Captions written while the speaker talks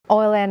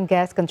Oil and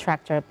gas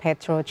contractor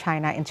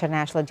Petrochina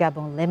International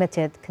Jabung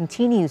Limited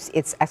continues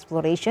its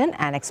exploration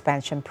and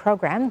expansion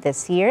program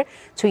this year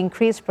to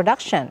increase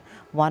production.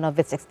 One of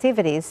its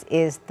activities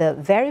is the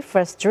very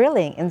first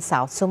drilling in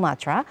South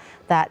Sumatra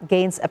that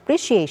gains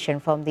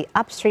appreciation from the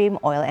Upstream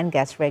Oil and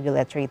Gas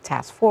Regulatory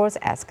Task Force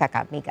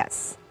SKK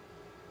Migas.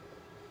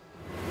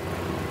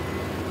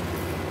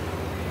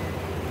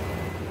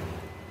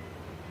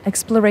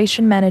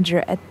 Exploration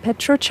Manager at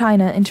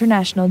Petrochina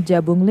International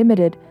Jabung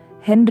Limited,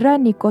 Hendra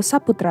Niko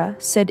Saputra,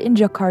 said in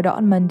Jakarta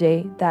on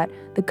Monday that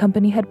the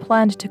company had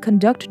planned to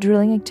conduct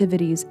drilling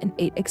activities in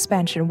 8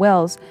 expansion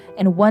wells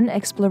and 1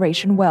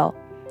 exploration well.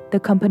 The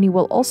company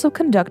will also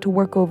conduct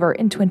workover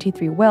in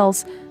 23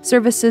 wells,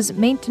 services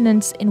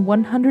maintenance in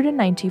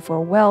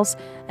 194 wells,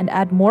 and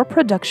add more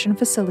production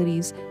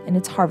facilities in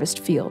its harvest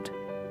field.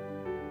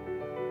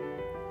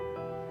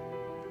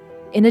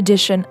 In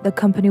addition, the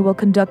company will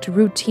conduct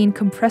routine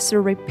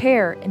compressor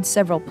repair in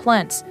several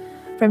plants.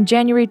 From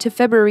January to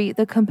February,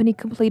 the company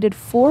completed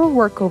 4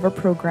 workover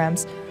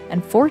programs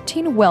and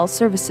 14 well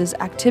services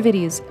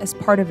activities as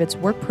part of its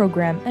work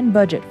program and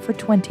budget for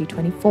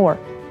 2024.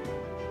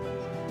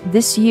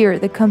 This year,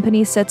 the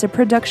company sets a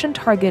production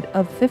target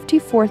of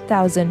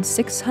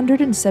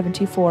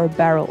 54,674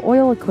 barrel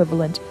oil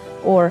equivalent,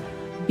 or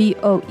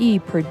BOE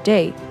per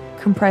day,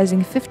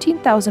 comprising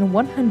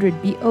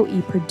 15,100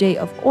 BOE per day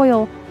of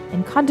oil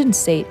and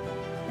condensate,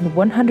 and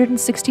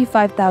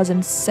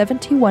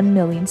 165,071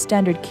 million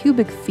standard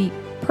cubic feet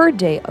per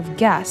day of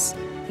gas,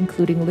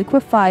 including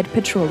liquefied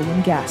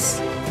petroleum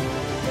gas.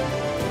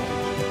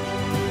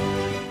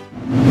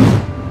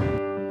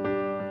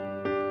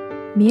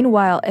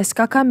 Meanwhile,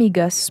 SKK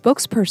Migas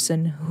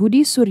spokesperson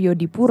Hudi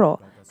Suryodipuro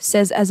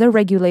says as a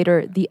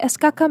regulator, the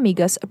SKK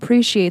Migas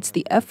appreciates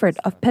the effort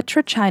of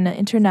Petrochina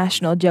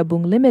International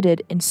Jabung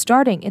Limited in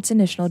starting its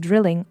initial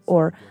drilling,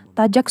 or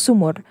Tajak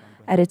Sumur,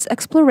 at its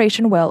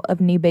exploration well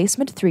of Ni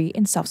Basement 3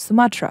 in South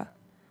Sumatra.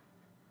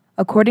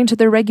 According to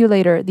the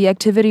regulator, the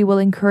activity will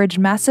encourage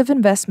massive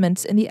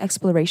investments in the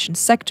exploration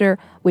sector,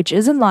 which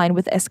is in line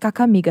with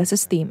SKK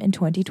Migas' theme in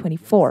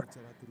 2024.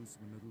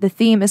 The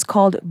theme is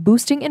called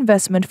Boosting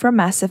Investment for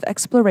Massive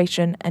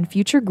Exploration and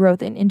Future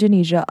Growth in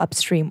Indonesia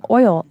Upstream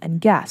Oil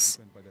and Gas.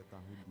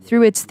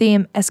 Through its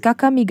theme,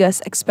 SKK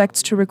Migas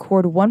expects to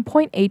record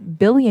 $1.8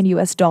 billion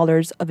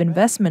of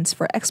investments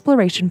for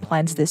exploration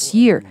plans this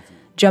year,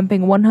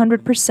 jumping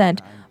 100%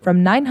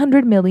 from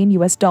 $900 million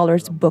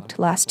booked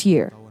last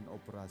year.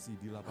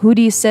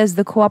 Hudi says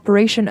the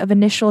cooperation of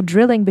initial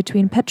drilling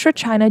between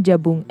Petrochina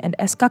Jabung and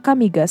SKK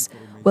Migas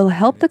will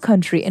help the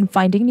country in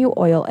finding new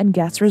oil and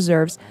gas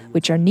reserves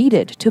which are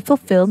needed to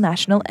fulfill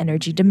national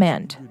energy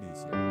demand.